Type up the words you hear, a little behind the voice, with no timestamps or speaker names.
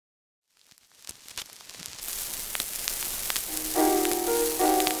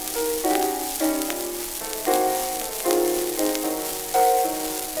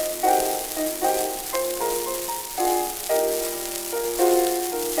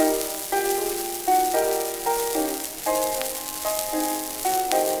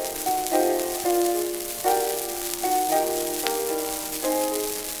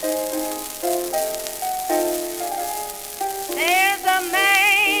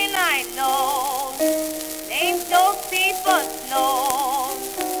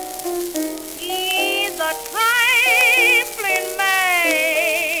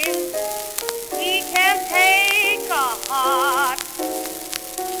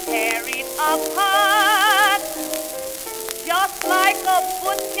apart, just like a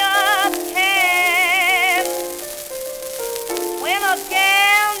butcher's can. When a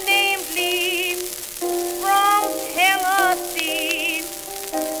gal named Lizzie from Tennessee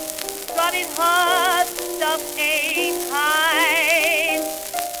started her stuff a time,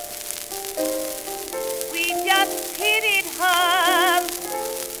 we just pitied her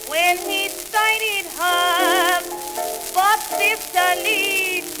when he sighted her, but Sister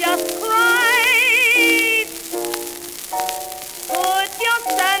Lee just cried. Put your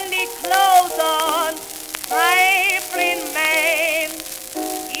Sunday clothes on, Triflin Man.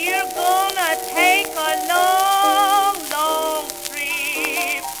 You're gonna take a long, long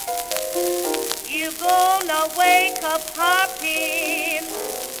trip. You're gonna wake up hopping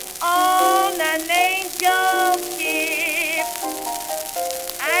on an angel ship.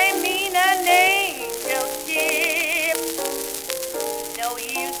 I mean an angel ship. No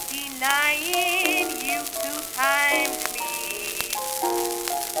use denying you 2 times me.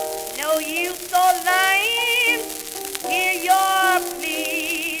 No use so lying, hear your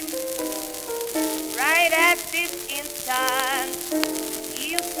plea. Right at this instant,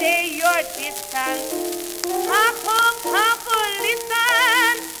 you say you're distant. Papa, Papa,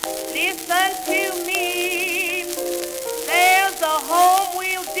 listen to me. There's a home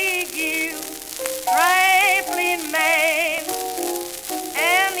we'll dig you, Triflin Man,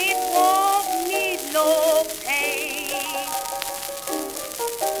 and it won't need no pain.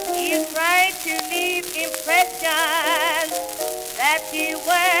 You try to leave impressions that you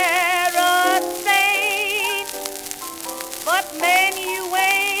were a saint, but man, you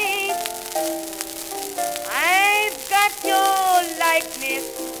ain't. I've got your likeness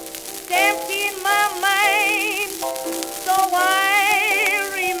stamped in my mind, so I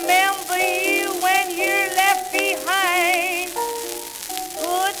remember you when you're left behind.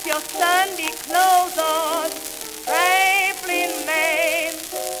 Put your Sunday clothes